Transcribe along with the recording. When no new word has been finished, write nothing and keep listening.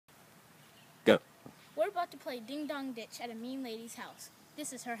We're about to play Ding Dong Ditch at a mean lady's house.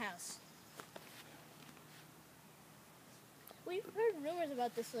 This is her house. We've heard rumors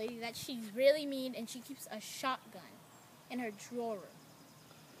about this lady that she's really mean and she keeps a shotgun in her drawer.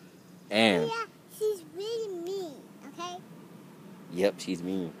 And yeah, she's really mean, okay? Yep, she's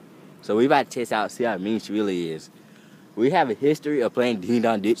mean. So we about to test out, see how mean she really is. We have a history of playing Ding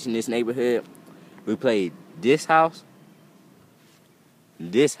Dong Ditch in this neighborhood. We played this house,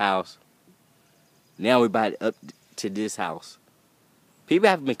 now we're about up to this house. People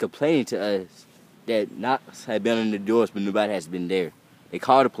have been complaining to us that knocks have been on the doors, but nobody has been there. They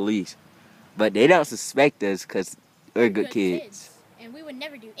call the police, but they don't suspect us because we're good kids. And we would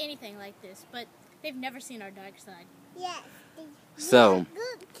never do anything like this, but they've never seen our dark side. Yes, so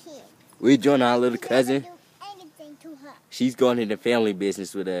good kids. We joined our little cousin. Never do anything to her. She's going into family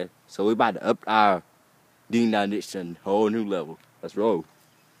business with us, so we're about to up our Ding Dong Ditch to a whole new level. Let's roll.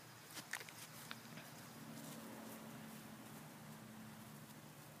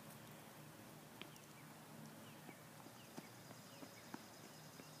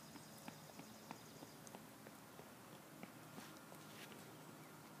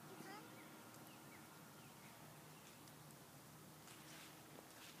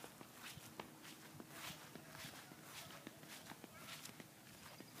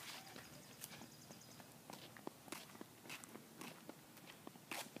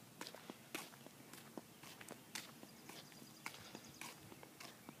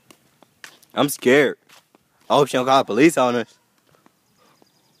 I'm scared. I hope she don't call the police on us.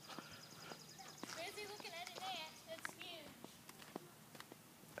 Busy looking at an ant. That's huge.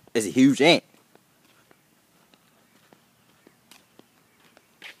 It's a huge ant.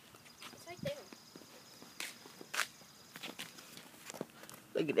 It's right there.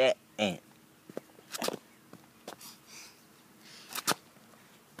 Look at that ant.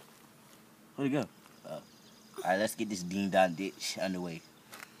 Where'd it go? Oh. Alright, let's get this Ding Dong Ditch underway.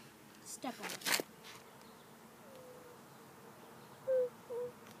 Step on it.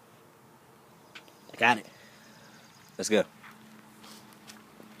 I got it. Let's go.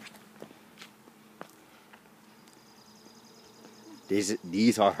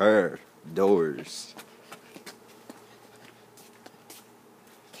 These are her doors.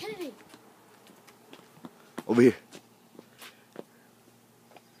 Kennedy. Over here.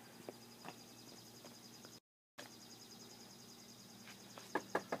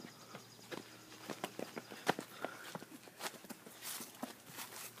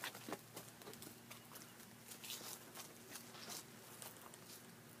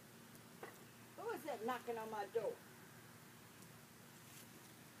 Knocking on my door.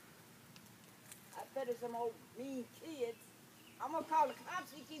 I bet it's some old mean kids. I'm gonna call the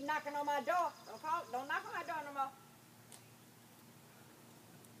cops. You keep knocking on my door. Don't knock on my door no more.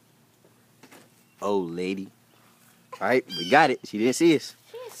 Old lady. Alright, we got it. She didn't see us.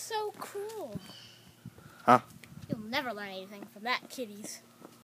 She is so cruel. Huh? You'll never learn anything from that, kiddies.